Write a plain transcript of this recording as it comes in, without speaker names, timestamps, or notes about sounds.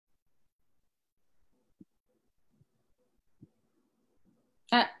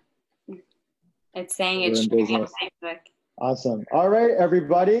It's saying We're it's in streaming on business. Facebook. Awesome. All right,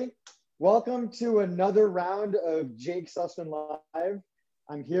 everybody. Welcome to another round of Jake Sussman Live.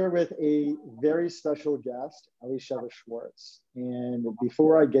 I'm here with a very special guest, Elisheva Schwartz. And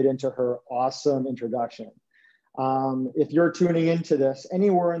before I get into her awesome introduction, if you're tuning into this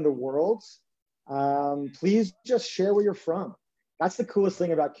anywhere in the world, please just share where you're from. That's the coolest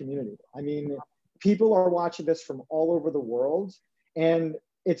thing about community. I mean, people are watching this from all over the world. And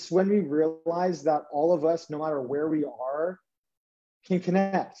it's when we realize that all of us, no matter where we are, can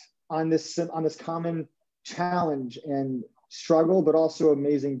connect on this common challenge and struggle, but also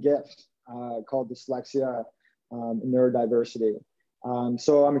amazing gift called dyslexia and neurodiversity.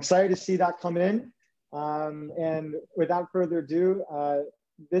 So I'm excited to see that come in. And without further ado,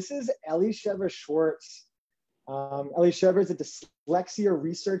 this is Elisheva Schwartz. Elisheva is a dyslexia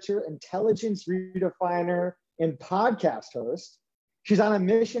researcher, intelligence redefiner, and podcast host. She's on a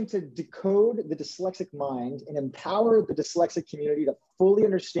mission to decode the dyslexic mind and empower the dyslexic community to fully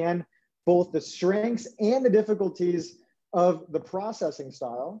understand both the strengths and the difficulties of the processing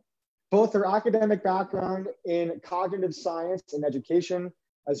style. Both her academic background in cognitive science and education,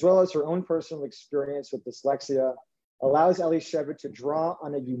 as well as her own personal experience with dyslexia, allows Elisheva to draw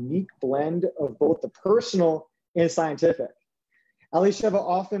on a unique blend of both the personal and scientific. Elisheva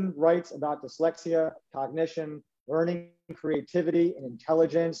often writes about dyslexia, cognition, learning, creativity, and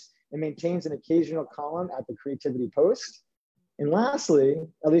intelligence, and maintains an occasional column at the Creativity Post. And lastly,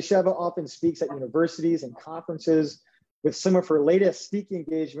 Elisheva often speaks at universities and conferences, with some of her latest speaking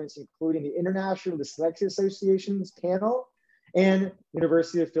engagements, including the International Dyslexia Association's panel and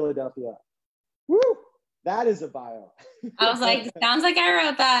University of Philadelphia. Woo! That is a bio. I was like, sounds like I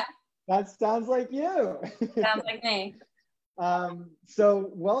wrote that. That sounds like you. Sounds like me.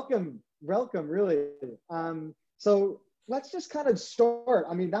 So welcome, really. So let's just kind of start.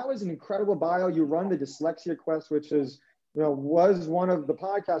 I mean, that was an incredible bio. You run the Dyslexia Quest, which is, was one of the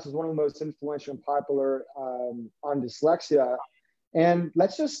podcasts, is one of the most influential and popular on dyslexia. And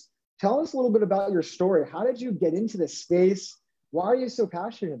let's just tell us a little bit about your story. How did you get into this space? Why are you so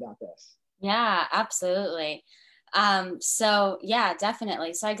passionate about this? Yeah, absolutely. So yeah,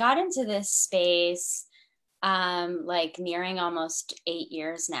 definitely. So I got into this space like nearing almost 8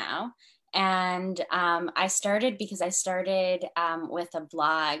 years now. And I started with a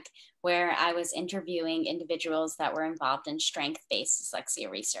blog where I was interviewing individuals that were involved in strength-based dyslexia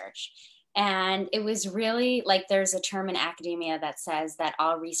research. And it was really like, there's a term in academia that says that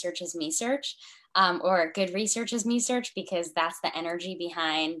all research is me-search, or good research is me-search, because that's the energy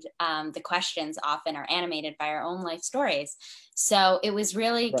behind the questions often are animated by our own life stories. So it was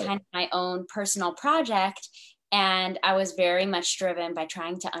really kind of my own personal project. And I was very much driven by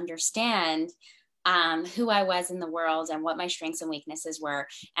trying to understand who I was in the world and what my strengths and weaknesses were.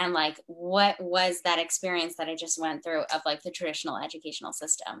 And like, what was that experience that I just went through of like the traditional educational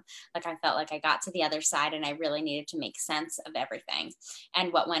system? Like, I felt like I got to the other side and I really needed to make sense of everything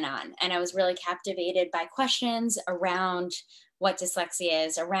and what went on. And I was really captivated by questions around what dyslexia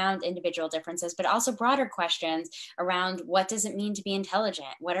is, around individual differences, but also broader questions around what does it mean to be intelligent?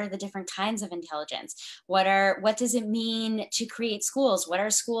 What are the different kinds of intelligence? What does it mean to create schools? What are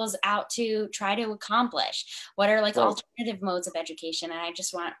schools out to try to accomplish? What are like alternative modes of education? And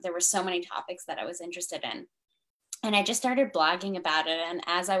there were so many topics that I was interested in. And I just started blogging about it. And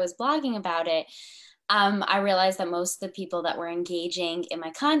as I was blogging about it, I realized that most of the people that were engaging in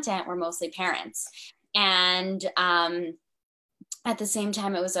my content were mostly parents. And at the same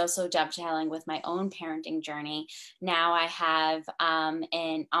time, it was also dovetailing with my own parenting journey. Now I have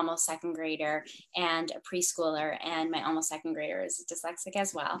an almost second grader and a preschooler, and my almost second grader is dyslexic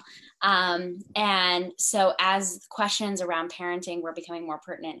as well. And so as questions around parenting were becoming more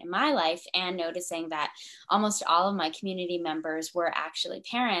pertinent in my life, and noticing that almost all of my community members were actually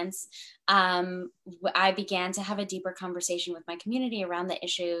parents, I began to have a deeper conversation with my community around the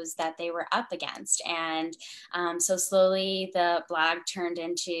issues that they were up against. And so slowly the blog turned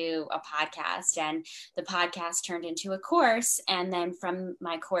into a podcast, and the podcast turned into a course. And then from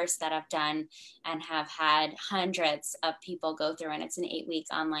my course that I've done and have had hundreds of people go through, and it's an 8-week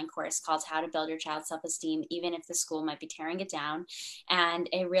online course called How to Build Your Child's Self-Esteem, Even If the School Might Be Tearing It Down. And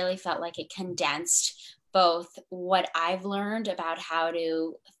it really felt like it condensed both what I've learned about how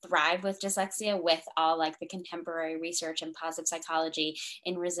to thrive with dyslexia, with all like the contemporary research in positive psychology,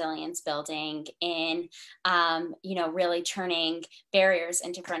 in resilience building, in, really turning barriers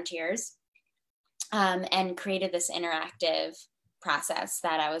into frontiers, and created this interactive process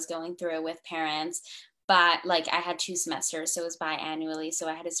that I was going through with parents, but like I had 2 semesters, so it was biannually. So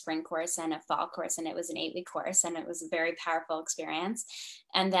I had a spring course and a fall course, and it was an 8-week course, and it was a very powerful experience.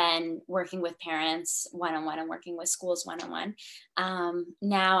 And then working with parents one-on-one and working with schools one-on-one.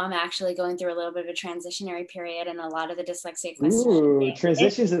 Now I'm actually going through a little bit of a transitionary period, and a lot of the Dyslexia Quest. Ooh,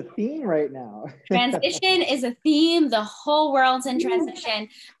 transition is a theme right now. Transition is a theme. The whole world's in transition.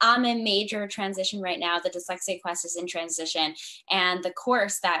 I'm in major transition right now. The Dyslexia Quest is in transition. And the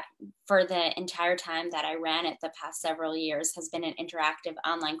course that for the entire time that I ran it the past several years has been an interactive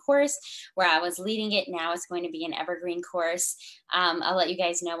online course where I was leading it. Now it's going to be an evergreen course. I'll let you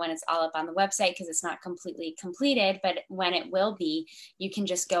guys know when it's all up on the website because it's not completely completed, but when it will be, you can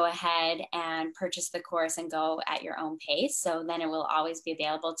just go ahead and purchase the course and go at your own pace. So then it will always be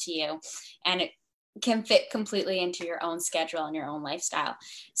available to you, and it can fit completely into your own schedule and your own lifestyle.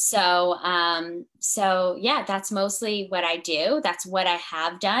 So yeah, that's mostly what I do. That's what I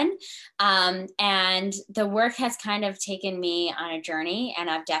have done. And the work has kind of taken me on a journey, and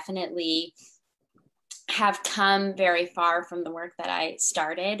I've definitely have come very far from the work that I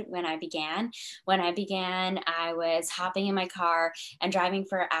started when I began. When I began, I was hopping in my car and driving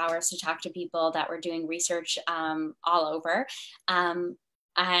for hours to talk to people that were doing research all over.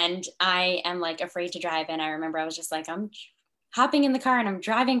 And I am like afraid to drive. And I remember I was just like, I'm hopping in the car and I'm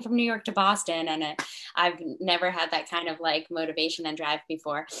driving from New York to Boston. And I've never had that kind of like motivation and drive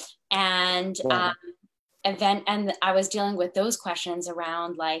before. And Wow. and I was dealing with those questions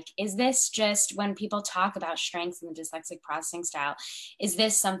around like, is this just when people talk about strengths in the dyslexic processing style, is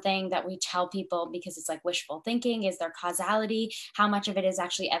this something that we tell people because it's like wishful thinking? Is there causality? How much of it is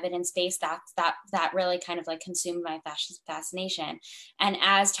actually evidence-based? That really kind of like consumed my fascination. And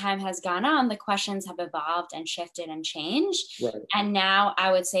as time has gone on, the questions have evolved and shifted and changed. Right. And now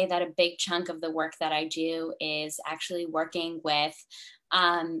I would say that a big chunk of the work that I do is actually working with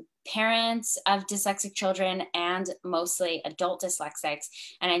parents of dyslexic children and mostly adult dyslexics.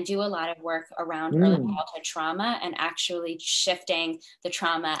 And I do a lot of work around early childhood trauma and actually shifting the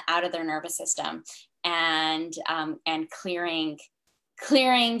trauma out of their nervous system and clearing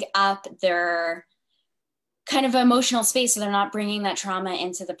up their kind of emotional space so they're not bringing that trauma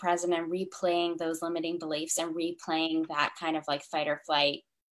into the present and replaying those limiting beliefs and replaying that kind of like fight or flight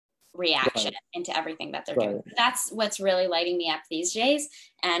reaction into everything that they're doing. That's what's really lighting me up these days,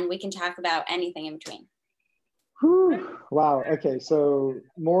 and we can talk about anything in between. Whew. Wow. Okay, so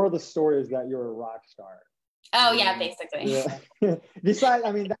more of the story is that you're a rock star. Oh yeah, basically. Yeah. Besides,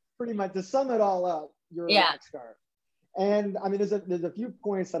 I mean, that's pretty much to sum it all up. You're a rock star. And I mean, there's a few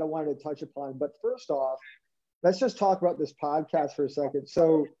points that I wanted to touch upon, but first off, let's just talk about this podcast for a second.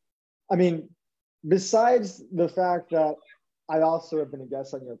 So, I mean, besides the fact that I also have been a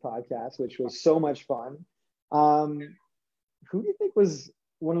guest on your podcast, which was so much fun. Who do you think was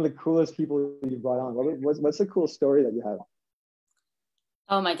one of the coolest people you brought on? What's the cool story that you have?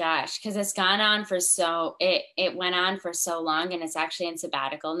 Oh my gosh, because it's gone on for it went on for so long, and it's actually in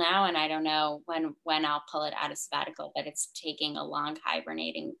sabbatical now. And I don't know when I'll pull it out of sabbatical, but it's taking a long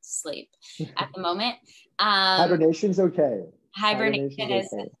hibernating sleep at the moment. Hibernation's okay. Hibernation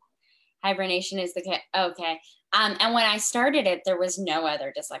is okay. And when I started it, there was no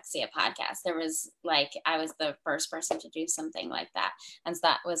other dyslexia podcast. There was like, I was the first person to do something like that. And so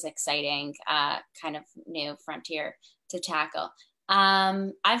that was exciting, kind of new frontier to tackle.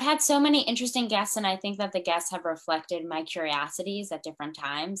 I've had so many interesting guests, and I think that the guests have reflected my curiosities at different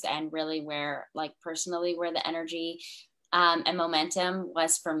times and really where the energy and momentum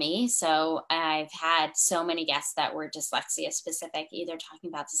was for me. So I've had so many guests that were dyslexia specific, either talking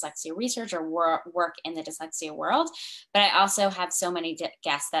about dyslexia research or work in the dyslexia world. But I also have so many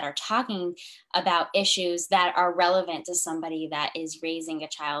guests that are talking about issues that are relevant to somebody that is raising a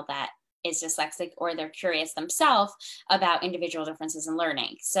child that is dyslexic, or they're curious themselves about individual differences in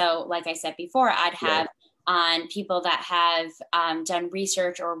learning. So like I said before, I'd have on people that have done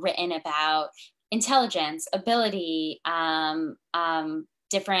research or written about intelligence, ability,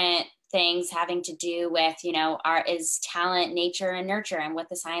 different things having to do with, is talent, nature, and nurture, and what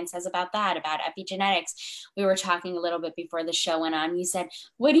the science says about that, about epigenetics. We were talking a little bit before the show went on. You said,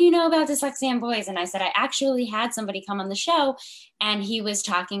 what do you know about dyslexia in boys? And I said, I actually had somebody come on the show, and he was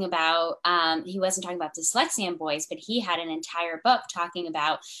talking about, he wasn't talking about dyslexia in boys, but he had an entire book talking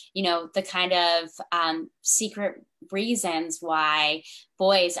about, the kind of secret reasons why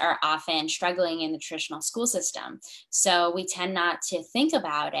boys are often struggling in the traditional school system. So we tend not to think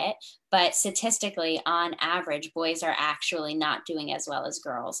about it, but statistically, on average, boys are actually not doing as well as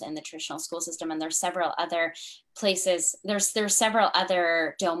girls in the traditional school system. And there's several other places, there's several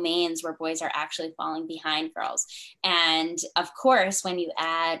other domains where boys are actually falling behind girls. And of course, when you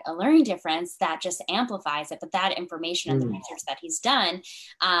add a learning difference, that just amplifies it. But that information and the research that he's done,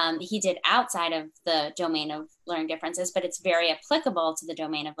 he did outside of the domain of learning differences, but it's very applicable to the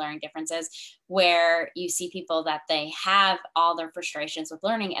domain of learning differences, where you see people that they have all their frustrations with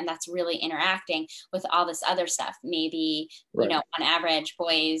learning, and that's really interacting with all this other stuff. Maybe, you know, on average,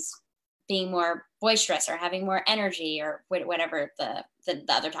 boys being more boisterous or having more energy or whatever the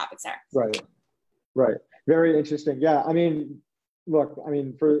other topics are. Right. Very interesting. Yeah. I mean, look, I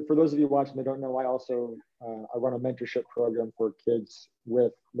mean, for those of you watching that don't know, I also, I run a mentorship program for kids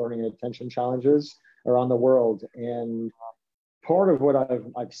with learning and attention challenges around the world. And part of what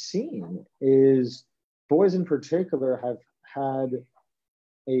I've seen is boys in particular have had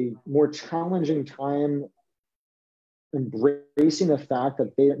a more challenging time embracing the fact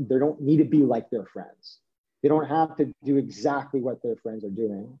that they don't need to be like their friends. They don't have to do exactly what their friends are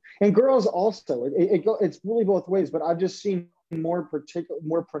doing. And girls also, it's really both ways, but I've just seen more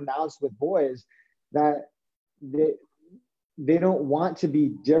pronounced with boys that they don't want to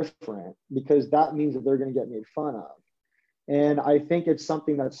be different because that means that they're going to get made fun of. And I think it's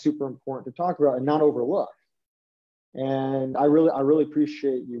something that's super important to talk about and not overlook. And I really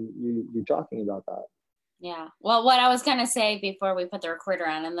appreciate you talking about that. Yeah. Well, what I was going to say before we put the recorder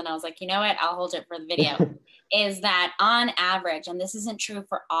on, and then I was like, you know what, I'll hold it for the video, is that on average, and this isn't true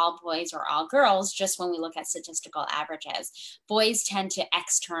for all boys or all girls, just when we look at statistical averages, boys tend to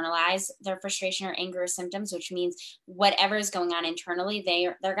externalize their frustration or anger symptoms, which means whatever is going on internally,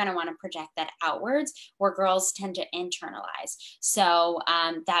 they're going to want to project that outwards, where girls tend to internalize. So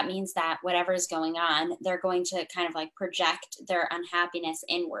that means that whatever is going on, they're going to kind of like project their unhappiness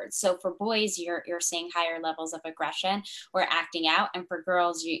inwards. So for boys, you're seeing higher levels of aggression or acting out, and for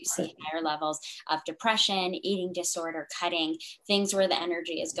girls you see higher levels of depression, eating disorder, cutting, things where the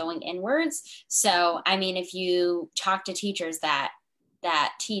energy is going inwards. So I mean, if you talk to teachers that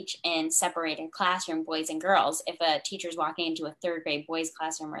teach in separated classroom, boys and girls, if a teacher's walking into a third grade boys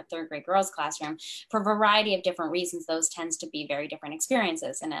classroom or a third grade girls classroom, for a variety of different reasons, those tends to be very different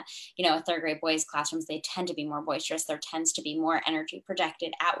experiences. In a third grade boys classrooms, they tend to be more boisterous. There tends to be more energy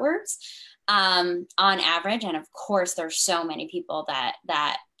projected outwards on average. And of course, there's so many people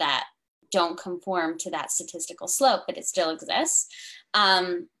that don't conform to that statistical slope, but it still exists.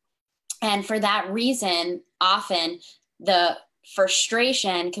 And for that reason, often the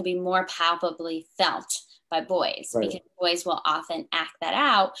frustration can be more palpably felt by boys, because boys will often act that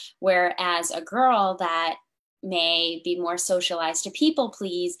out, whereas a girl that may be more socialized to people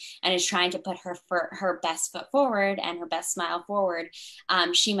please and is trying to put her best foot forward and her best smile forward,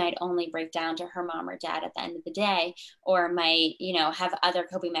 she might only break down to her mom or dad at the end of the day, or might have other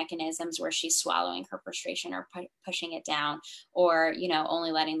coping mechanisms where she's swallowing her frustration or pushing it down, or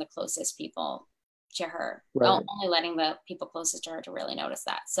only letting the closest people to her, only letting the people closest to her to really notice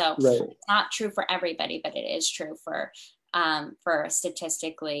that. So it's not true for everybody, but it is true for a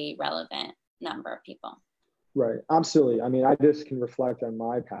statistically relevant number of people. Right. Absolutely. I mean, I just can reflect on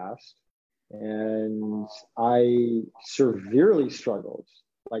my past, and I severely struggled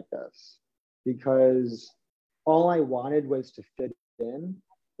like this because all I wanted was to fit in,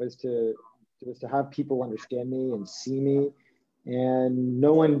 was to have people understand me and see me. And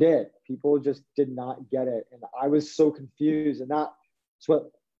no one did. People just did not get it. And I was so confused. And that's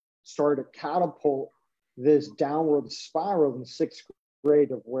what started to catapult this downward spiral in sixth grade,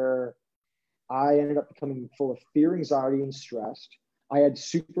 of where I ended up becoming full of fear, anxiety, and stress. I had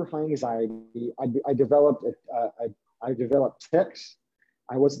super high anxiety. I developed tics.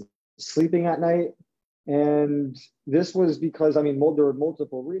 I wasn't sleeping at night. And this was because, there were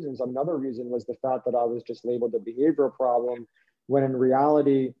multiple reasons. Another reason was the fact that I was just labeled a behavioral problem, when in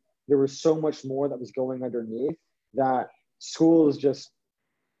reality, there was so much more that was going underneath that schools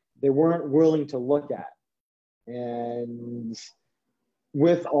they weren't willing to look at. And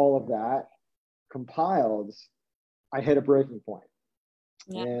with all of that compiled, I hit a breaking point.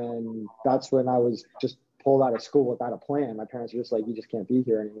 Yeah. And that's when I was just pulled out of school without a plan. My parents were just like, you just can't be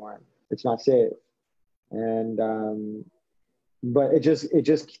here anymore. It's not safe. And, but it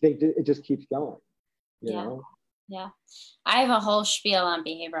just keeps going, you know? Yeah. I have a whole spiel on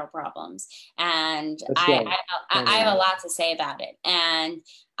behavioral problems, and I have a lot to say about it. And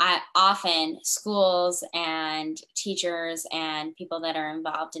often schools and teachers and people that are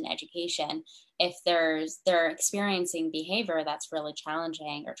involved in education, if they're experiencing behavior that's really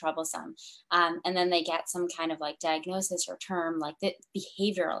challenging or troublesome, and then they get some kind of like diagnosis or term like the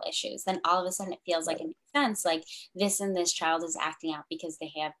behavioral issues, then all of a sudden it feels like it makes sense, like this child is acting out because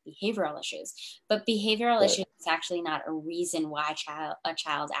they have behavioral issues. But behavioral issues is actually not a reason why a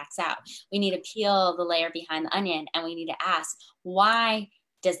child acts out. We need to peel the layer behind the onion, and we need to ask, why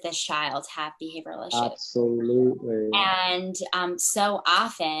does this child have behavioral issues? Absolutely. And so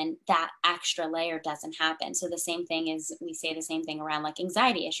often that extra layer doesn't happen. So the same thing is, we say the same thing around like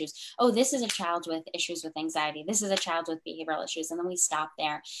anxiety issues. Oh, this is a child with issues with anxiety. This is a child with behavioral issues. And then we stop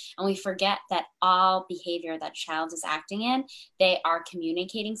there and we forget that all behavior that child is acting in, they are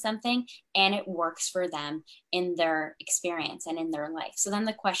communicating something and it works for them in their experience and in their life. So then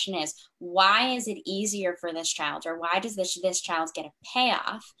the question is, why is it easier for this child, or why does this child get a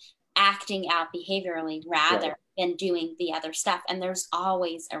payoff acting out behaviorally rather than doing the other stuff? And there's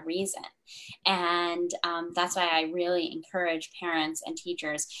always a reason. And that's why I really encourage parents and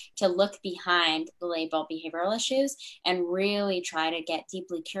teachers to look behind the label behavioral issues and really try to get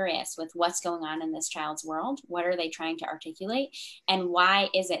deeply curious with what's going on in this child's world. What are they trying to articulate? And why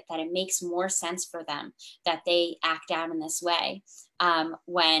is it that it makes more sense for them that they act out in this way,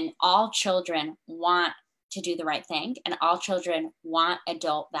 when all children want to do the right thing, and all children want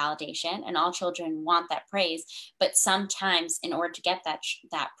adult validation, and all children want that praise. But sometimes in order to get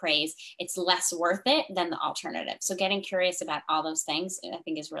that praise, it's less worth it than the alternative. So getting curious about all those things, I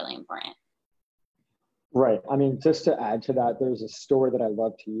think, is really important. Right. I mean, just to add to that, there's a story that I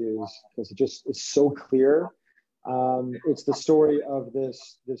love to use because it's so clear. It's the story of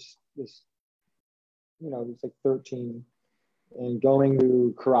this, it's like 13 and going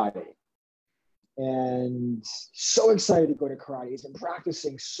to karate. And so excited to go to karate. He's been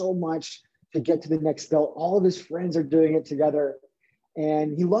practicing so much to get to the next belt. All of his friends are doing it together,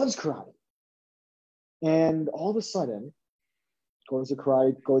 and he loves karate. And all of a sudden, goes to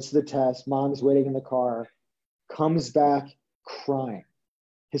karate, goes to the test. Mom's waiting in the car, comes back crying,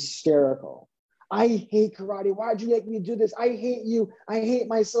 hysterical. I hate karate. Why'd you make me do this? I hate you. I hate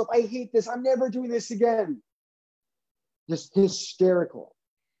myself. I hate this. I'm never doing this again. Just hysterical.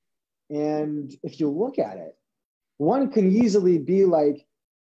 And if you look at it, one can easily be like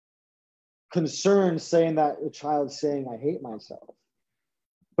concerned saying that a child's saying, I hate myself.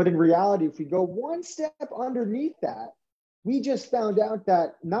 But in reality, if we go one step underneath that, we just found out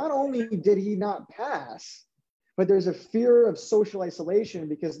that not only did he not pass, but there's a fear of social isolation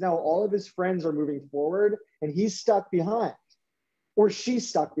because now all of his friends are moving forward and he's stuck behind, or she's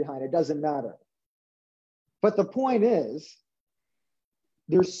stuck behind. It doesn't matter. But the point is,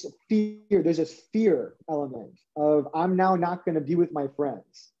 there's this fear element of I'm now not going to be with my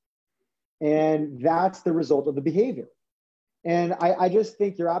friends. And that's the result of the behavior. And I just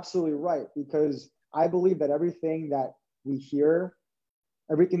think you're absolutely right, because I believe that everything that we hear,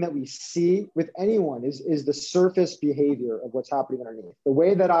 everything that we see with anyone is the surface behavior of what's happening underneath. The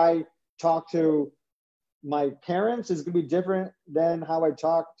way that I talk to my parents is going to be different than how I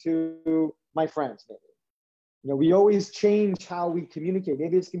talk to my friends, maybe. We always change how we communicate.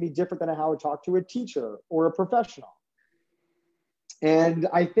 Maybe it's going to be different than how I talk to a teacher or a professional. And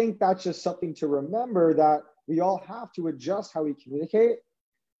I think that's just something to remember, that we all have to adjust how we communicate.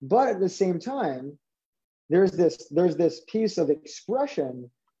 But at the same time, there's this piece of expression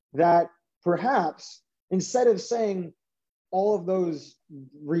that perhaps instead of saying all of those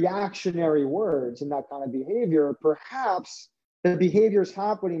reactionary words and that kind of behavior, perhaps the behavior is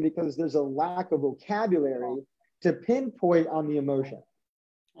happening because there's a lack of vocabulary to pinpoint on the emotion.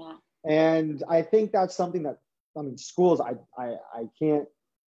 Yeah. And I think that's something that, schools, I can't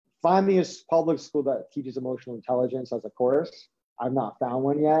find me a public school that teaches emotional intelligence as a course. I've not found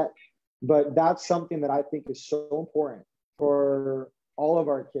one yet, but that's something that I think is so important for all of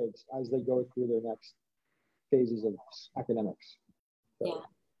our kids as they go through their next phases of academics. So.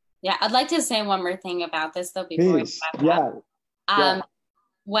 Yeah. I'd like to say one more thing about this though, before we wrap up.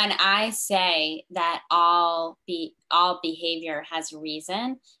 When I say that all behavior has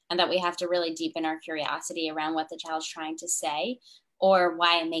reason, and that we have to really deepen our curiosity around what the child's trying to say or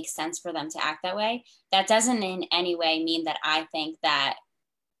why it makes sense for them to act that way, that doesn't in any way mean that I think that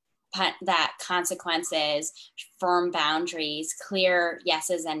consequences, firm boundaries, clear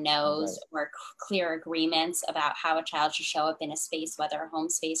yeses and nos, or clear agreements about how a child should show up in a space, whether a home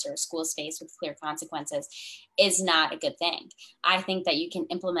space or a school space with clear consequences, is not a good thing. I think that you can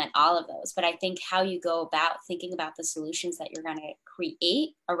implement all of those, but I think how you go about thinking about the solutions that you're going to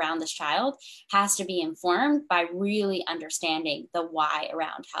create around this child has to be informed by really understanding the why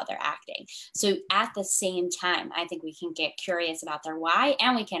around how they're acting. So at the same time, I think we can get curious about their why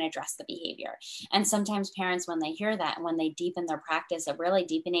and we can address the behavior. And sometimes parents, when they hear that and when they deepen their practice of really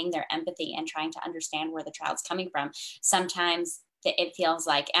deepening their empathy and trying to understand where the child's coming from, sometimes it feels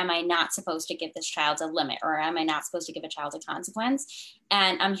like, am I not supposed to give this child a limit, or am I not supposed to give a child a consequence?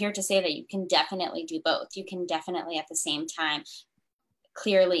 And I'm here to say that you can definitely do both. You can definitely at the same time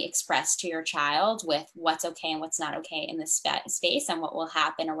clearly express to your child with what's okay and what's not okay in this space and what will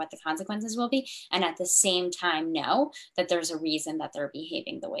happen or what the consequences will be. And at the same time, know that there's a reason that they're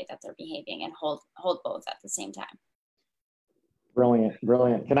behaving the way that they're behaving, and hold both at the same time. Brilliant.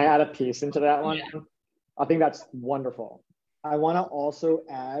 Brilliant. Can I add a piece into that one? Yeah. I think that's wonderful. I want to also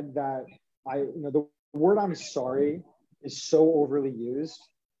add that the word "I'm sorry" is so overly used.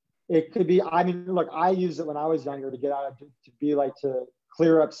 It could be, I mean, look, I used it when I was younger to get out of, to be like, to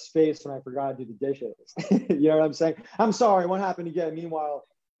clear up space when I forgot to do the dishes. You know what I'm saying? I'm sorry, what happened again? Meanwhile,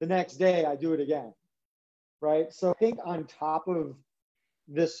 the next day I do it again. Right. So I think on top of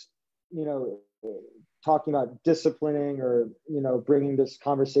this, talking about disciplining or, bringing this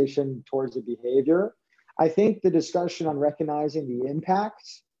conversation towards the behavior, I think the discussion on recognizing the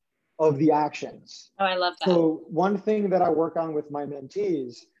impacts of the actions. Oh, I love that. So one thing that I work on with my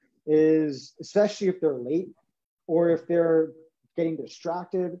mentees is, especially if they're late or if they're getting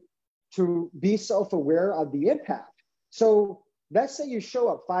distracted, to be self-aware of the impact. So let's say you show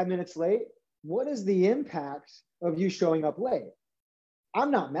up 5 minutes late. What is the impact of you showing up late?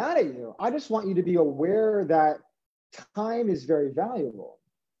 I'm not mad at you. I just want you to be aware that time is very valuable.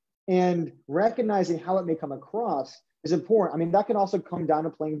 And recognizing how it may come across is important. I mean, that can also come down to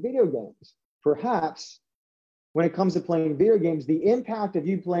playing video games. Perhaps when it comes to playing video games, the impact of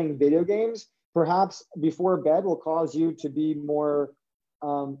you playing video games, perhaps before bed, will cause you to be more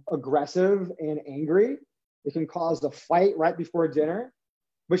aggressive and angry. It can cause a fight right before dinner,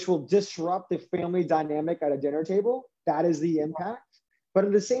 which will disrupt the family dynamic at a dinner table. That is the impact. But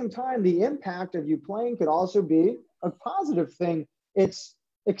at the same time, the impact of you playing could also be a positive thing. It's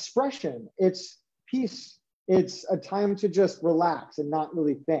expression, it's peace, it's a time to just relax and not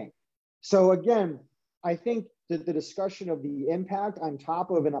really think. So again, I think that the discussion of the impact on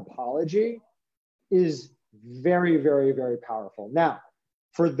top of an apology is very, very, very powerful. Now,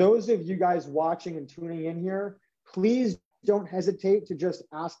 for those of you guys watching and tuning in here, please don't hesitate to just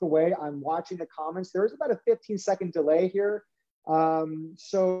ask away. I'm watching the comments. There's about a 15-second delay here.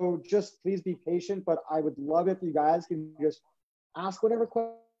 So just please be patient, but I would love if you guys can just ask whatever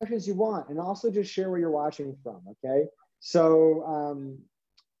questions you want, and also just share where you're watching from, okay? So,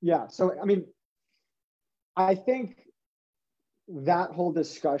 yeah, so, I mean, I think that whole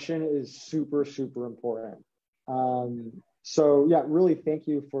discussion is super, super important. So yeah, really thank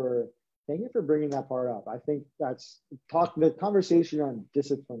you for bringing that part up. I think that's the conversation on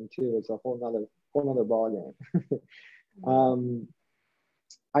discipline too is a whole nother ball game.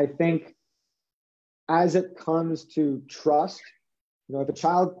 I think as it comes to trust, if a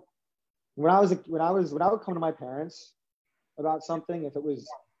child, when I would come to my parents about something, if it was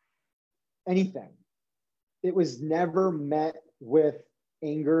anything, it was never met with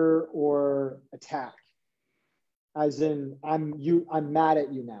anger or attack, as in I'm mad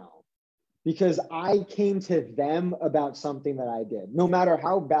at you now, because I came to them about something that I did, no matter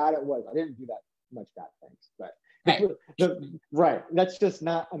how bad it was. I didn't do that much bad things, but right. That's just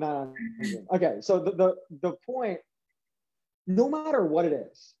not okay. So the point, no matter what it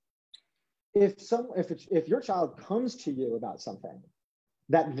is, if your child comes to you about something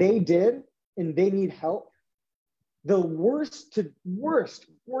that they did and they need help, the worst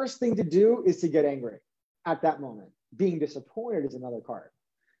thing to do is to get angry at that moment. Being disappointed is another part.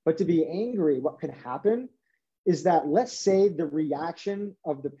 But to be angry, what can happen is that, let's say the reaction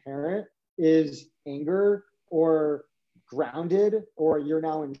of the parent is anger or grounded, or you're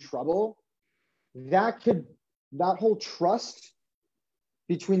now in trouble. That whole trust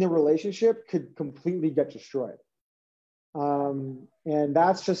between the relationship could completely get destroyed. And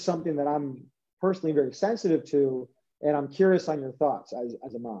that's just something that I'm personally very sensitive to, and I'm curious on your thoughts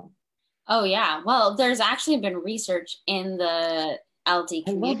as a mom. Oh yeah, well, there's actually been research in the LD community.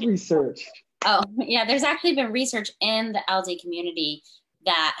 I love research. Oh yeah, there's actually been research in the LD community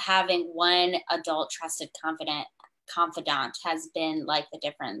that having one adult trusted confidant confidant has been like the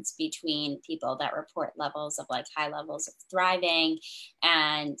difference between people that report levels of like high levels of thriving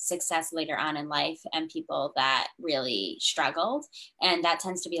and success later on in life and people that really struggled. And that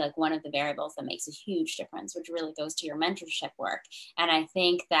tends to be like one of the variables that makes a huge difference, which really goes to your mentorship work. And I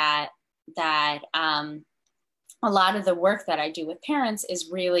think that a lot of the work that I do with parents is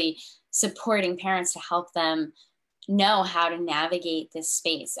really supporting parents to help them know how to navigate this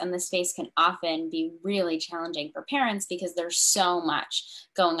space. And the space can often be really challenging for parents because there's so much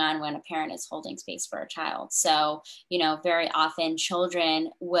going on when a parent is holding space for a child. So, you know, very often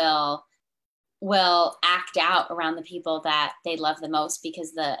children will act out around the people that they love the most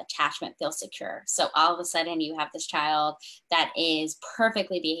because the attachment feels secure. So all of a sudden you have this child that is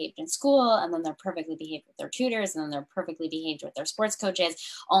perfectly behaved in school, and then they're perfectly behaved with their tutors, and then they're perfectly behaved with their sports coaches,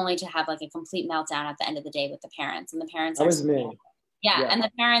 only to have like a complete meltdown at the end of the day with the parents. And the parents That was me. yeah. And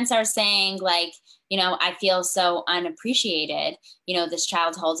the parents are saying like, you know, I feel so unappreciated. You know, this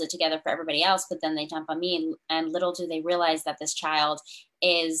child holds it together for everybody else, but then they dump on me. And little do they realize that this child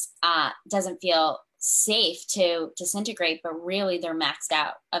doesn't feel safe to disintegrate, but really they're maxed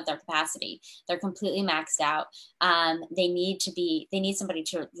out of their capacity. They're completely maxed out. They need somebody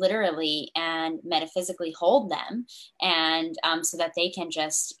to literally and metaphysically hold them, and so that they can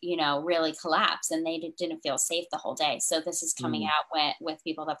just, you know, really collapse, and they didn't feel safe the whole day. So this is coming out with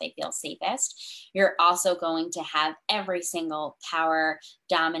people that they feel safest. You're also going to have every single power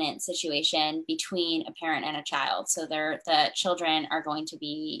dominant situation between a parent and a child. So the children are going to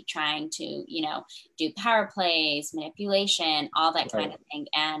be trying to, you know, do power plays, manipulation, all that kind of thing.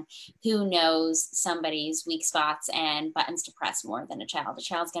 And who knows somebody's weak spots and buttons to press more than a child? A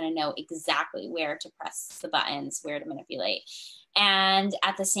child's going to know exactly where to press the buttons, where to manipulate. And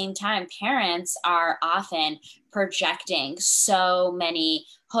at the same time, parents are often projecting so many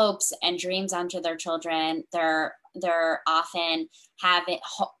hopes and dreams onto their children. They're often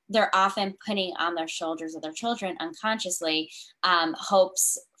putting on their shoulders of their children unconsciously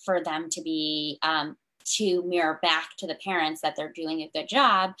hopes for them to be to mirror back to the parents that they're doing a good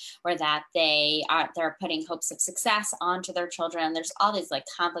job, or that they're putting hopes of success onto their children. There's all these like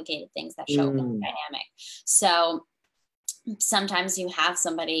complicated things that show up in the dynamic. So sometimes you have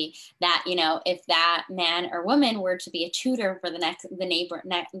somebody that, you know, if that man or woman were to be a tutor for the next door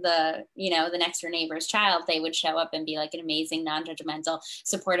neighbor's child, they would show up and be like an amazing, non-judgmental,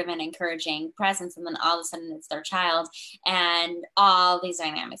 supportive and encouraging presence. And then all of a sudden it's their child, and all these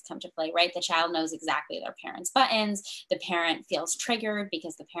dynamics come to play, right? The child knows exactly their parent's buttons. The parent feels triggered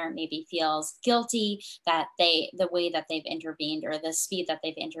because the parent maybe feels guilty that the way that they've intervened, or the speed that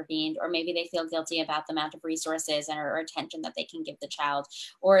they've intervened, or maybe they feel guilty about the amount of resources or attention that they can give the child,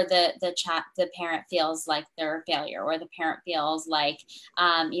 or the parent feels like they're a failure, or the parent feels like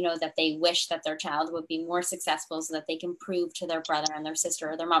you know, that they wish that their child would be more successful so that they can prove to their brother and their sister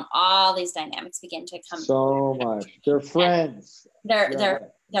or their mom. All these dynamics begin to come so much. They're friends.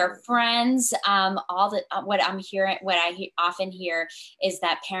 They're friends. What I often hear is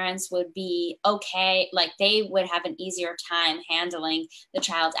that parents would be okay, like they would have an easier time handling the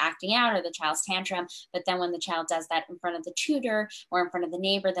child acting out or the child's tantrum. But then when the child does that in front of the tutor or in front of the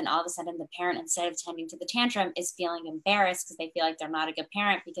neighbor, then all of a sudden the parent, instead of tending to the tantrum, is feeling embarrassed because they feel like they're not a good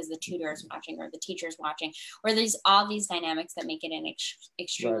parent because the tutor is watching or the teacher is watching, or there's all these dynamics that make it an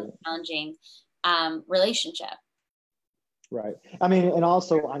extremely challenging relationship. Right. I mean, and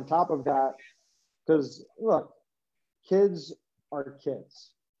also on top of that, because look, kids are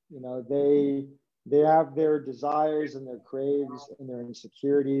kids. You know, they have their desires and their craves and their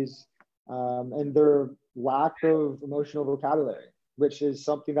insecurities and their lack of emotional vocabulary, which is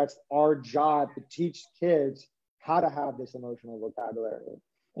something that's our job to teach kids how to have this emotional vocabulary.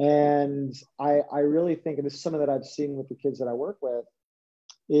 And I really think, and this is something that I've seen with the kids that I work with,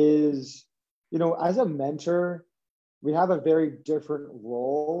 is, you know, as a mentor, we have a very different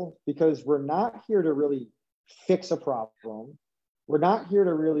role because we're not here to really fix a problem. We're not here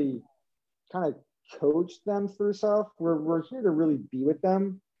to really kind of coach them through stuff. We're here to really be with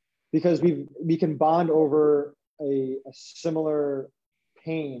them because we can bond over a similar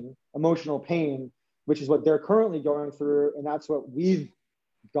pain, emotional pain, which is what they're currently going through. And that's what we've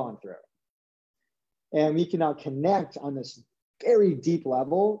gone through. And we can now connect on this very deep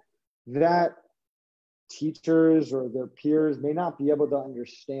level that teachers or their peers may not be able to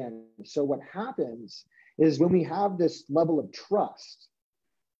understand. So what happens is when we have this level of trust,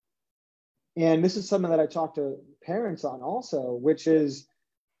 and this is something that I talk to parents on also, which is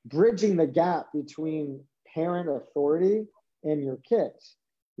bridging the gap between parent authority and your kids.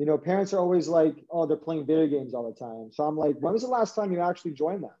 You know, parents are always like, oh, they're playing video games all the time. So I'm like, when was the last time you actually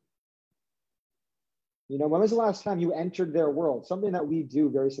joined them? You know, when was the last time you entered their world? Something that we do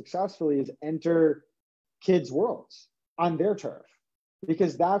very successfully is enter kids' worlds on their turf,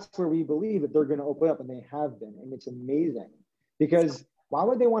 because that's where we believe that they're going to open up, and they have been. And it's amazing, because why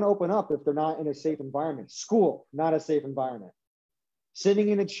would they want to open up if they're not in a safe environment? School, not a safe environment. Sitting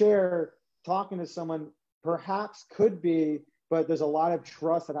in a chair, talking to someone, perhaps could be, but there's a lot of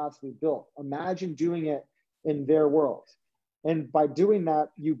trust that has to be built. Imagine doing it in their world. And by doing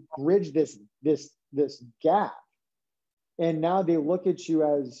that, you bridge this gap. And now they look at you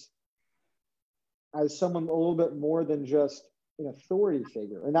as someone a little bit more than just an authority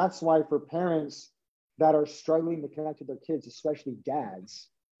figure. And that's why for parents that are struggling to connect with their kids, especially dads,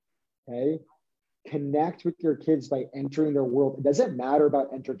 okay, connect with your kids by entering their world. It doesn't matter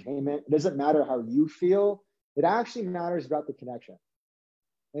about entertainment. It doesn't matter how you feel. It actually matters about the connection.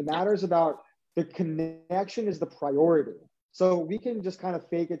 It matters about the connection is the priority. So we can just kind of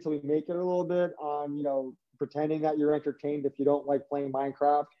fake it till we make it a little bit on, you know, pretending that you're entertained if you don't like playing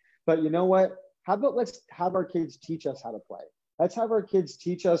Minecraft. But you know what? How about let's have our kids teach us how to play. Let's have our kids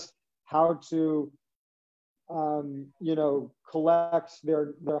teach us how to, you know, collect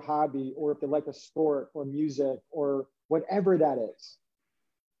their hobby, or if they like a sport or music or whatever that is.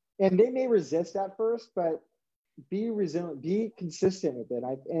 And they may resist at first, but be resilient, be consistent with it.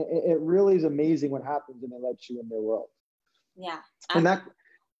 It really is amazing what happens when they let you in their world. Yeah. And that,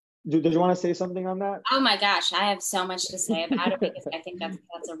 did you want to say something on that? Oh my gosh, I have so much to say about it, because I think that's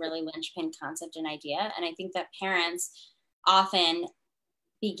a really linchpin concept and idea. And I think that parents often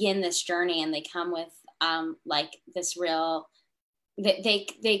begin this journey and they come with like this real,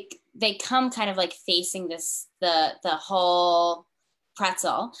 they come kind of like facing this, the whole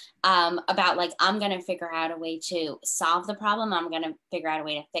pretzel about like, I'm going to figure out a way to solve the problem. I'm going to figure out a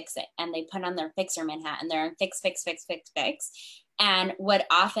way to fix it. And they put on their fixerman hat and they're in fix. And what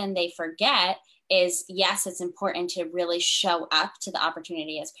often they forget is, yes, it's important to really show up to the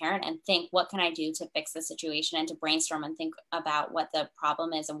opportunity as parent and think, what can I do to fix the situation, and to brainstorm and think about what the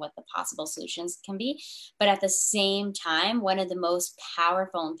problem is and what the possible solutions can be. But at the same time, one of the most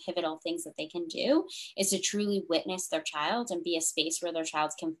powerful and pivotal things that they can do is to truly witness their child and be a space where their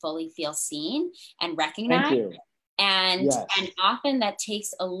child can fully feel seen and recognized. Thank you. And, yes. And often that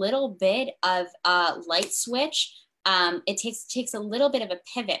takes a little bit of a light switch. It takes a little bit of a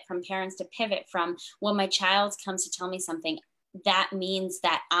pivot from parents to pivot from, when my child comes to tell me something, that means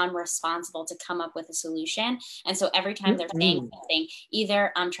that I'm responsible to come up with a solution. And so every time they're saying something,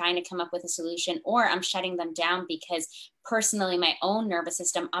 either I'm trying to come up with a solution or I'm shutting them down, because personally, my own nervous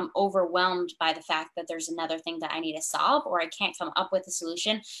system, I'm overwhelmed by the fact that there's another thing that I need to solve, or I can't come up with a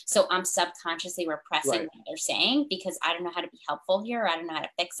solution. So I'm subconsciously repressing what they're saying, because I don't know how to be helpful here, or I don't know how to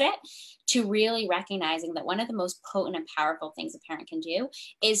fix it. To really recognizing that one of the most potent and powerful things a parent can do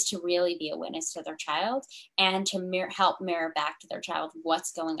is to really be a witness to their child, and to help mirror back to their child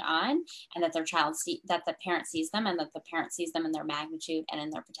what's going on, and that their child that the parent sees them, and that the parent sees them in their magnitude and in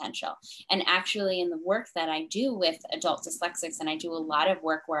their potential. And actually, in the work that I do with adult dyslexics, and I do a lot of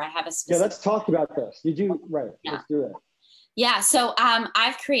work where I have a specific— Yeah, let's talk about this. You do, right. Yeah. Let's do it. Yeah. So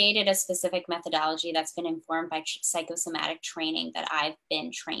I've created a specific methodology that's been informed by psychosomatic training that I've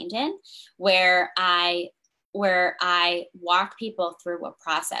been trained in, where I walk people through a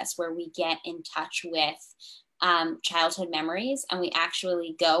process where we get in touch with childhood memories, and we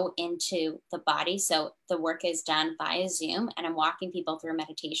actually go into the body. So the work is done via Zoom, and I'm walking people through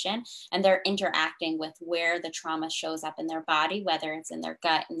meditation, and they're interacting with where the trauma shows up in their body, whether it's in their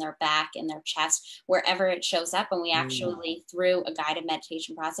gut, in their back, in their chest, wherever it shows up. And we actually, through a guided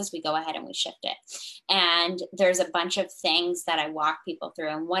meditation process, we go ahead and we shift it. And there's a bunch of things that I walk people through.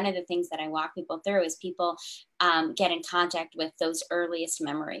 And one of the things that I walk people through is people get in contact with those earliest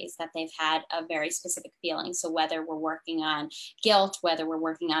memories that they've had a very specific feeling. So whether we're working on guilt, whether we're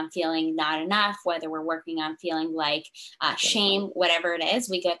working on feeling not enough, whether we're working on feeling like shame, whatever it is,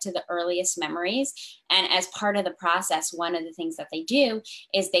 we get to the earliest memories. And as part of the process, one of the things that they do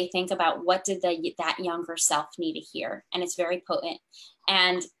is they think about, what did that younger self need to hear? And it's very potent.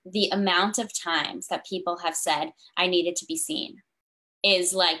 And the amount of times that people have said, I needed to be seen,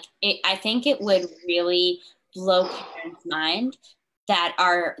 is like, I think it would really blow parents' mind that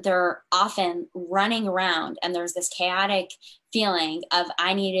they're often running around, and there's this chaotic feeling of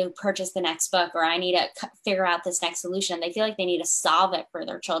I need to purchase the next book or I need to figure out this next solution. They feel like they need to solve it for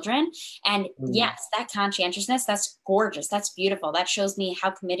their children. And yes, that conscientiousness, that's gorgeous. That's beautiful. That shows me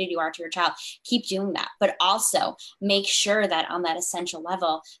how committed you are to your child. Keep doing that. But also make sure that on that essential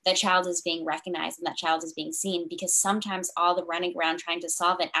level, that child is being recognized and that child is being seen, because sometimes all the running around trying to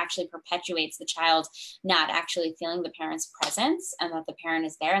solve it actually perpetuates the child not actually feeling the parent's presence, and that the parent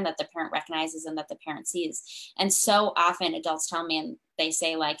is there and that the parent recognizes and that the parent sees. And so often adults tell me, and they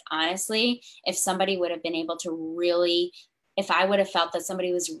say, like, honestly, if somebody would have been able to really, if I would have felt that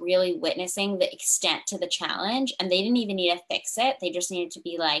somebody was really witnessing the extent to the challenge and they didn't even need to fix it, they just needed to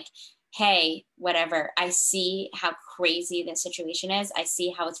be like, hey, whatever, I see how crazy this situation is. I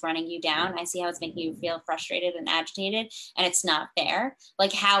see how it's running you down. I see how it's making you feel frustrated and agitated, and it's not fair.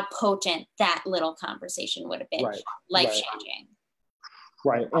 Like, how potent that little conversation would have been, life-changing.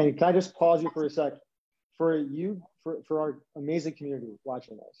 Right. And can I just pause you for a sec? For you, for our amazing community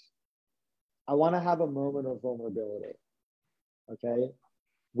watching this, I want to have a moment of vulnerability. Okay.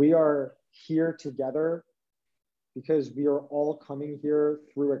 We are here together because we are all coming here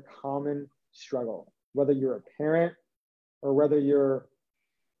through a common struggle, whether you're a parent or whether you're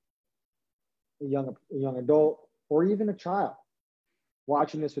a young adult or even a child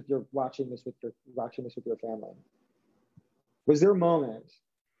watching this with your family. Was there a moment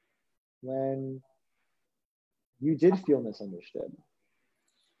when you did feel misunderstood?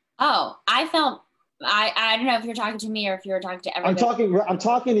 Oh, I felt, I don't know if you're talking to me or if you're talking to everybody. I'm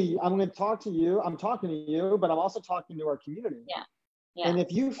talking to you. I'm going to talk to you. I'm talking to you, but I'm also talking to our community. Yeah. Yeah. And if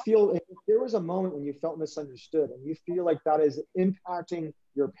there was a moment when you felt misunderstood and you feel like that is impacting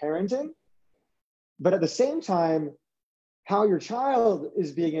your parenting, but at the same time, how your child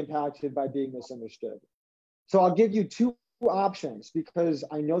is being impacted by being misunderstood. So I'll give you two options, because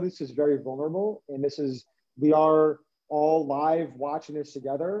I know this is very vulnerable, and we are all live watching this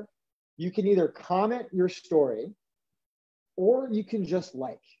together. You can either comment your story, or you can just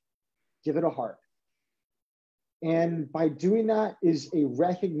give it a heart. And by doing that is a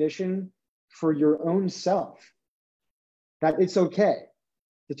recognition for your own self that it's okay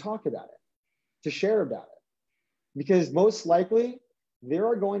to talk about it, to share about it. Because most likely there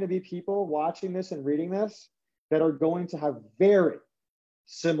are going to be people watching this and reading this that are going to have very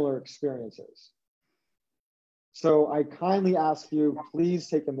similar experiences. So I kindly ask you, please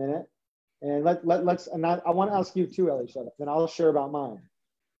take a minute and let's, and I want to ask you too, Elisheva, then I'll share about mine.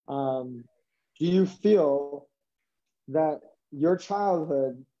 Do you feel that your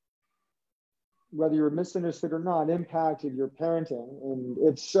childhood, whether you were misunderstood or not, impacted your parenting? And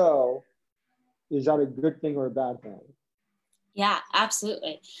if so, is that a good thing or a bad thing? Yeah,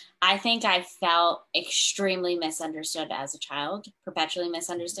 absolutely. I think I felt extremely misunderstood as a child, perpetually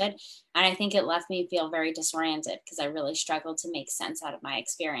misunderstood. And I think it left me feel very disoriented because I really struggled to make sense out of my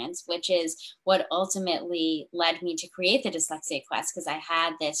experience, which is what ultimately led me to create the Dyslexia Quest, because I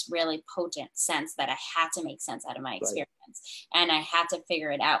had this really potent sense that I had to make sense out of my experience. Right. And I had to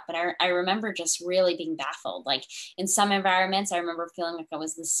figure it out. But I remember just really being baffled. Like, in some environments, I remember feeling like I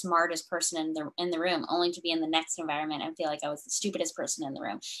was the smartest person in the room, only to be in the next environment and feel like I was the stupidest person in the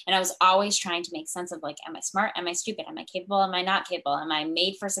room. And I was always trying to make sense of, like, am I smart? Am I stupid? Am I capable? Am I not capable? Am I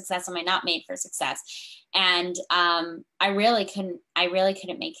made for success? Am I not made for success? And I really couldn't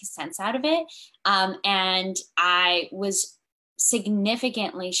make sense out of it. And I was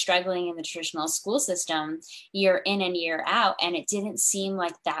significantly struggling in the traditional school system year in and year out. And it didn't seem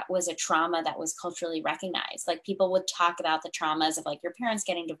like that was a trauma that was culturally recognized. Like, people would talk about the traumas of, like, your parents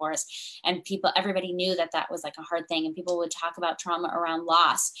getting divorced, and everybody knew that that was like a hard thing. And people would talk about trauma around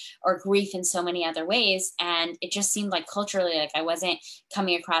loss or grief in so many other ways. And it just seemed like culturally, like, I wasn't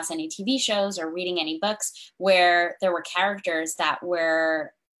coming across any TV shows or reading any books where there were characters that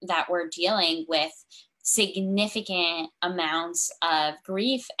were dealing with significant amounts of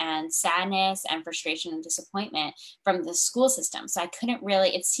grief and sadness and frustration and disappointment from the school system. So I couldn't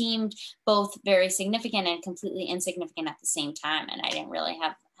really, it seemed both very significant and completely insignificant at the same time. And I didn't really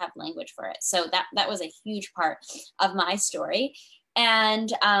have language for it. So that was a huge part of my story.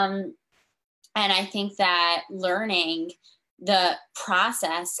 And I think that the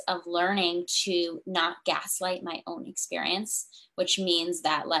process of learning to not gaslight my own experience, which means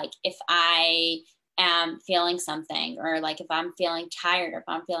that, like, if I am feeling something, or like if I'm feeling tired, or if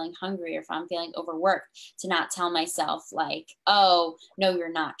I'm feeling hungry, or if I'm feeling overworked, to not tell myself like, oh, no,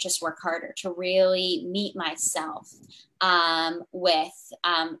 you're not, just work harder, to really meet myself with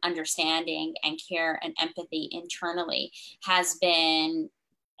understanding and care and empathy internally has been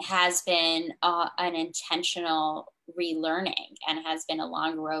an intentional relearning, and has been a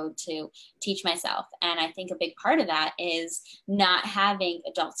long road to teach myself. And I think a big part of that is not having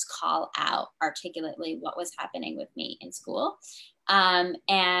adults call out articulately what was happening with me in school,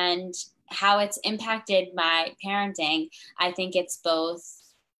 and how it's impacted my parenting. I think it's both,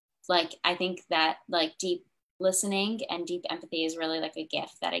 like, I think that like deep listening and deep empathy is really like a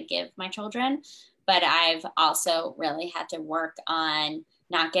gift that I give my children. But I've also really had to work on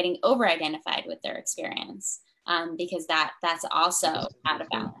not getting over-identified with their experience, because that's also out of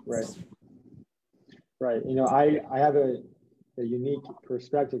balance. Right. You know, I have a unique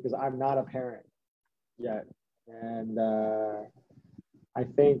perspective because I'm not a parent yet. And I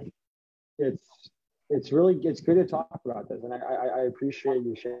think it's good to talk about this. And I appreciate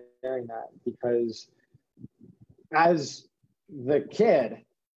you sharing that, because as the kid,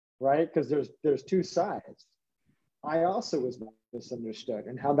 right? Because there's two sides. I also was misunderstood,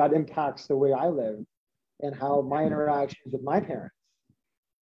 and how that impacts the way I live and how my interactions with my parents.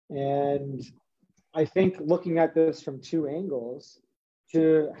 And I think looking at this from two angles,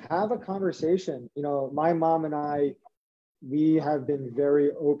 to have a conversation, you know, my mom and I, we have been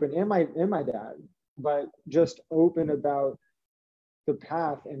very open, and my dad, but just open about the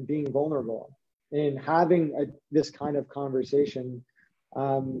path and being vulnerable and having this kind of conversation.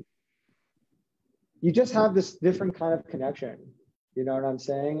 You just have this different kind of connection. You know what I'm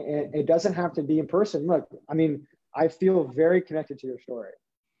saying? And it doesn't have to be in person. Look, I mean, I feel very connected to your story.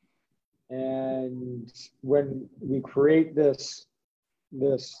 And when we create this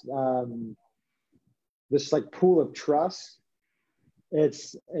like pool of trust,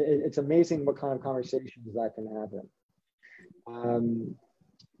 it's amazing what kind of conversations that can happen.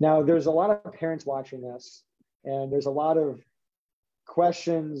 Now, there's a lot of parents watching this, and there's a lot of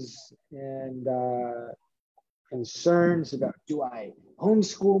questions and concerns about, do I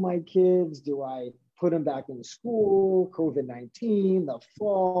homeschool my kids? Do I put them back in school? COVID-19, the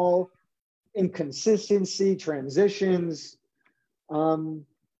fall, inconsistency, transitions. What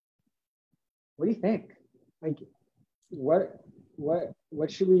do you think? Like, what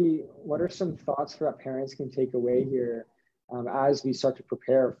are some thoughts that parents can take away here as we start to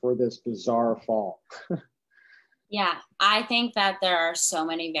prepare for this bizarre fall? Yeah, I think that there are so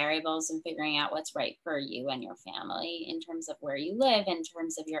many variables in figuring out what's right for you and your family, in terms of where you live, in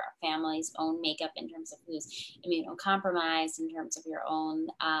terms of your family's own makeup, in terms of who's immunocompromised, in terms of your own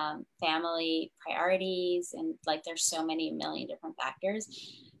family priorities. And like, there's so many million different factors.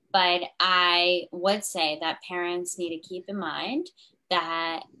 But I would say that parents need to keep in mind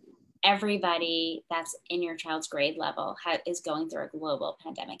that everybody that's in your child's grade level is going through a global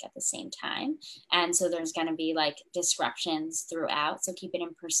pandemic at the same time. And so there's going to be like disruptions throughout. So keep it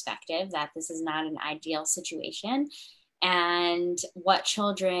in perspective that this is not an ideal situation. And what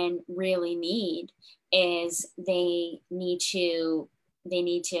children really need is they need to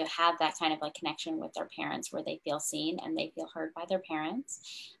have that kind of like connection with their parents, where they feel seen and they feel heard by their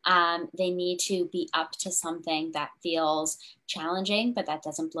parents. They need to be up to something that feels challenging, but that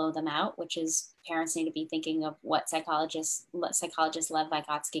doesn't blow them out, which is, parents need to be thinking of what psychologist Lev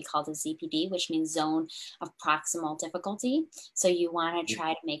Vygotsky called a ZPD, which means zone of proximal difficulty. So you want to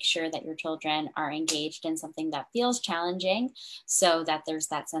try to make sure that your children are engaged in something that feels challenging, so that there's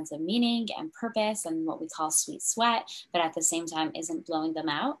that sense of meaning and purpose and what we call sweet sweat, but at the same time isn't blowing them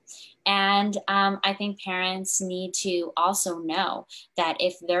out. And I think parents need to also know that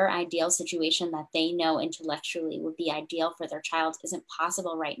if their ideal situation that they know intellectually would be ideal for their child isn't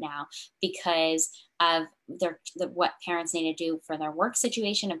possible right now, because of what parents need to do for their work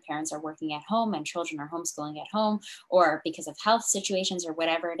situation, if parents are working at home and children are homeschooling at home, or because of health situations or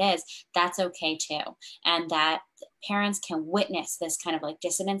whatever it is, that's okay too. And that parents can witness this kind of like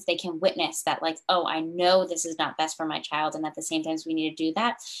dissonance. They can witness that, like, oh, I know this is not best for my child. And at the same time, we need to do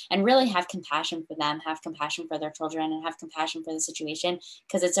that and really have compassion for them, have compassion for their children, and have compassion for the situation,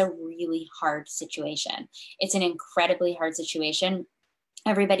 because it's a really hard situation. It's an incredibly hard situation.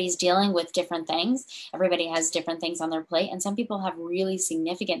 Everybody's dealing with different things. Everybody has different things on their plate. And some people have really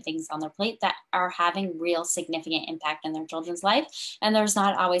significant things on their plate that are having real significant impact in their children's life. And there's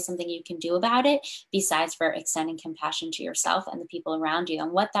not always something you can do about it, besides for extending compassion to yourself and the people around you.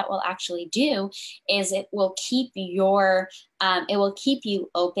 And what that will actually do is it will keep you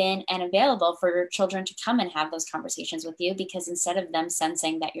open and available for your children to come and have those conversations with you, because instead of them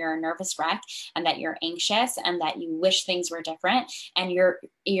sensing that you're a nervous wreck and that you're anxious and that you wish things were different, and you're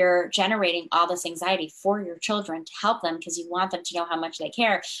generating all this anxiety for your children to help them because you want them to know how much they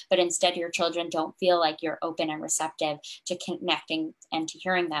care, but instead your children don't feel like you're open and receptive to connecting and to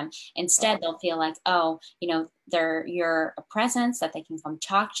hearing them. Instead, they'll feel like, oh, you're a presence that they can come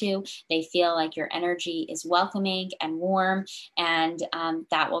talk to. They feel like your energy is welcoming and warm, and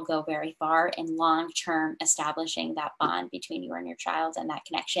that will go very far in long-term establishing that bond between you and your child, and that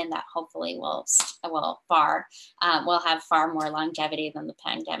connection that hopefully will have far more longevity than the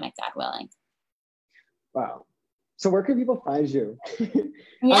pandemic, God willing. Wow. So where can people find you? Yeah.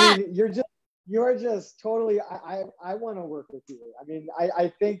 I mean, you're just totally, I want to work with you. I mean,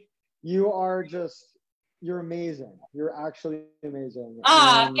 I think you're amazing. You're actually amazing.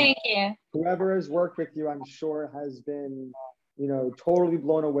 Oh, And thank you. whoever has worked with you, I'm sure has been, totally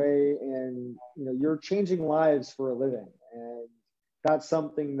blown away, and, you're changing lives for a living. And that's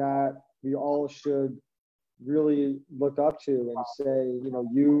something that we all should really look up to and say,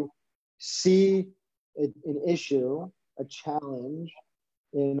 you see an issue, a challenge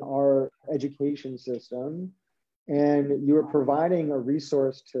in our education system, and you are providing a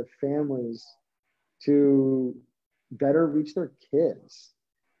resource to families to better reach their kids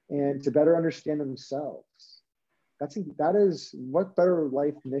and to better understand themselves. That is, what better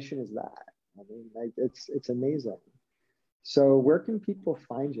life mission is that? I mean, like, it's amazing. So where can people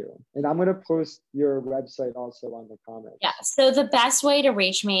find you? And I'm going to post your website also on the comments. Yeah. So the best way to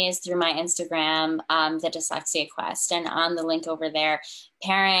reach me is through my Instagram, the Dyslexia Quest. And on the link over there,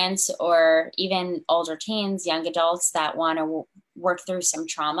 parents or even older teens, young adults that want to work through some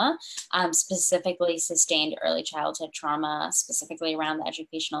trauma, specifically sustained early childhood trauma, specifically around the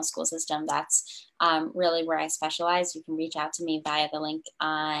educational school system. That's really where I specialize. You can reach out to me via the link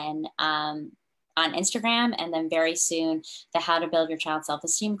on Instagram. And then very soon, the How to Build Your Child's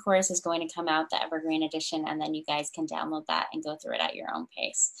Self-Esteem course is going to come out, the Evergreen Edition. And then you guys can download that and go through it at your own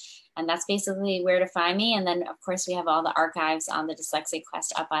pace. And that's basically where to find me. And then, of course, we have all the archives on the Dyslexia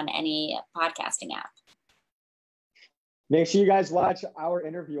Quest up on any podcasting app. Make sure you guys watch our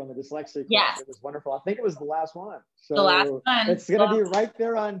interview on the Dyslexia Quest. Yes. It was wonderful. I think it was the last one. So the last one. It's going to be right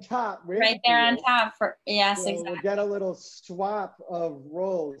there on top. Right there on top. Yes, so exactly. We'll get a little swap of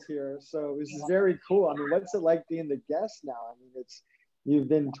roles here. So this is very cool. I mean, what's it like being the guest now? I mean, you've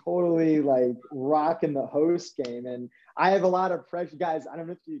been totally like rocking the host game. And I have a lot of pressure. Guys, I don't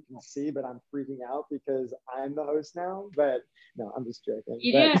know if you can see, but I'm freaking out because I'm the host now. But no, I'm just joking.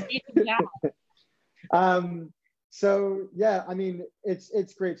 You do. Yeah. So yeah, I mean,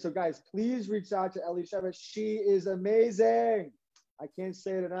 it's great. So guys, please reach out to Elisheva. She is amazing. I can't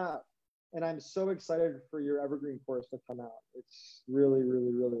say it enough. And I'm so excited for your Evergreen course to come out. It's really,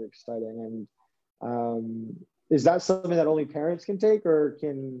 really, really exciting. And is that something that only parents can take, or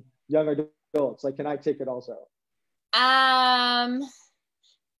can young adults? Like, can I take it also?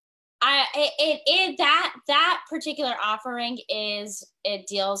 That particular offering it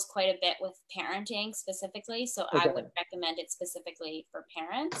deals quite a bit with parenting specifically, so okay. I would recommend it specifically for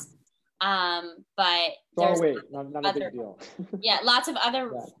parents. But there's not a big deal. Yeah, lots of other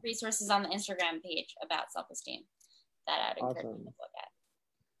resources on the Instagram page about self-esteem that I'd encourage you to look at.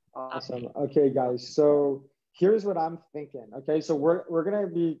 Awesome. Okay, guys. So here's what I'm thinking. Okay, so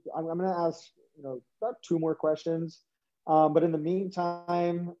I'm gonna ask about 2 more questions. But in the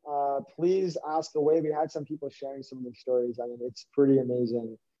meantime, please ask away. We had some people sharing some of the stories. I mean, it's pretty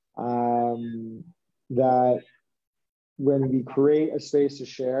amazing that when we create a space to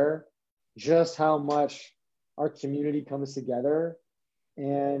share, just how much our community comes together.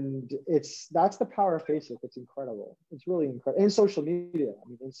 And that's the power of Facebook. It's incredible. It's really incredible. And social media. I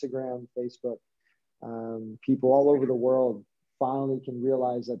mean, Instagram, Facebook, people all over the world finally can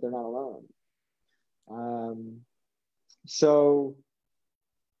realize that they're not alone. So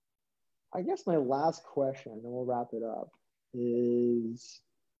I guess my last question, and we'll wrap it up, is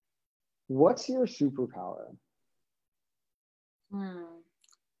what's your superpower?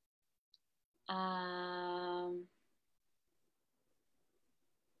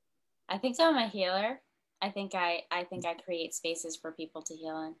 I think I'm a healer. I think I create spaces for people to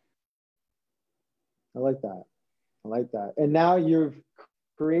heal in. I like that. And now you've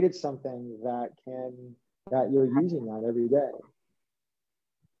created something that you're using that every day.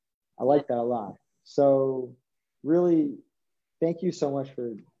 I like that a lot. So really, thank you so much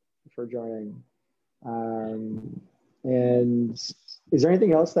for joining. And is there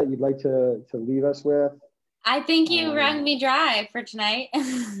anything else that you'd like to leave us with? I think you wrung me dry for tonight.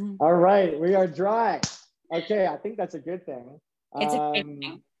 All right, we are dry. Okay, I think that's a good thing. It's a great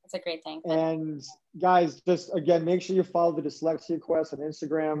thing. It's a great thing. And guys, just again, make sure you follow the Dyslexia Quest on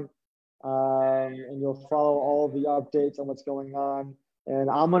Instagram. And you'll follow all of the updates on what's going on. And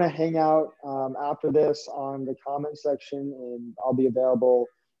I'm going to hang out after this on the comment section, and I'll be available.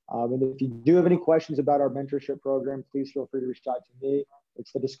 And if you do have any questions about our mentorship program, please feel free to reach out to me.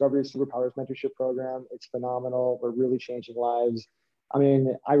 It's the Discovery Superpowers Mentorship Program. It's phenomenal. We're really changing lives. I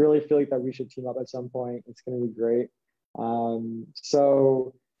mean, I really feel like that we should team up at some point. It's going to be great.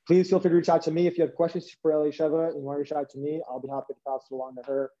 So please feel free to reach out to me. If you have questions for Elisheva and you want to reach out to me, I'll be happy to pass it along to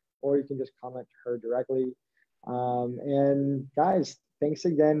her, or you can just comment to her directly. And guys, thanks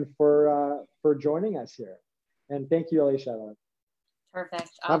again for joining us here. And thank you, Elisheva. Perfect.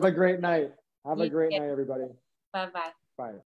 Have a great night. Have a great too. night, everybody. Bye-bye. Bye.